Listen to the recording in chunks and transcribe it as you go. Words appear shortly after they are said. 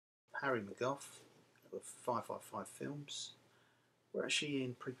Harry McGough of 555 Films. We're actually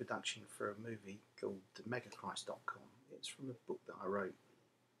in pre-production for a movie called megachrist.com. It's from a book that I wrote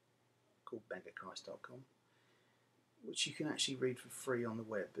called megachrist.com, which you can actually read for free on the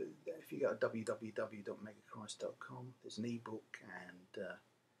web. But if you go to www.megachrist.com, there's an ebook and the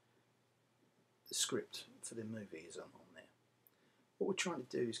script for the movie is on there. What we're trying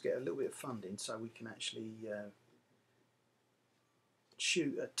to do is get a little bit of funding so we can actually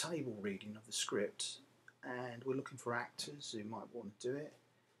shoot a table reading of the script, and we're looking for actors who might want to do it,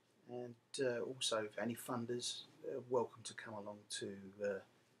 and also if any funders are welcome to come along to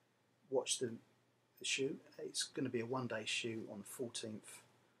watch the shoot. It's going to be a one-day shoot on the 14th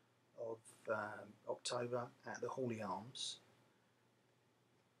of October at the Hawley Arms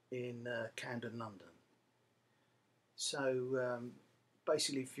in Camden, London. So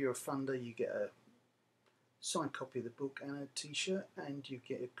basically, if you're a funder, you get a signed copy of the book and a t-shirt, and you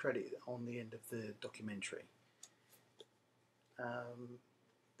get a credit on the end of the documentary.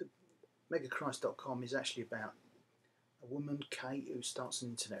 Megachrist.com is actually about a woman, Kate, who starts an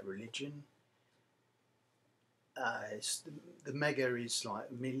internet religion. The mega is like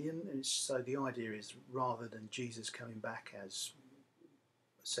a million, and so the idea is, rather than Jesus coming back as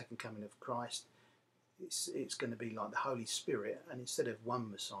a second coming of Christ, it's going to be like the Holy Spirit, and instead of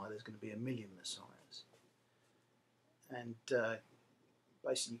one Messiah, there's going to be a million Messiahs. And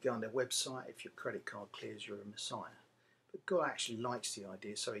basically, you go on their website. If your credit card clears, you're a Messiah. But God actually likes the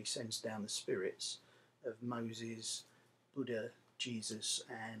idea, so He sends down the spirits of Moses, Buddha, Jesus,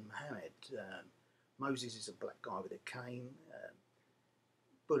 and Muhammad. Moses is a black guy with a cane.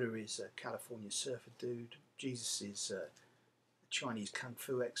 Buddha is a California surfer dude. Jesus is a Chinese kung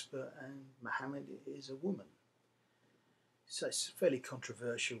fu expert, and Muhammad is a woman. So it's a fairly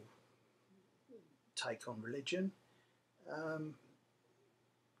controversial take on religion.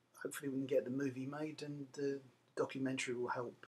 Hopefully we can get the movie made, and the documentary will help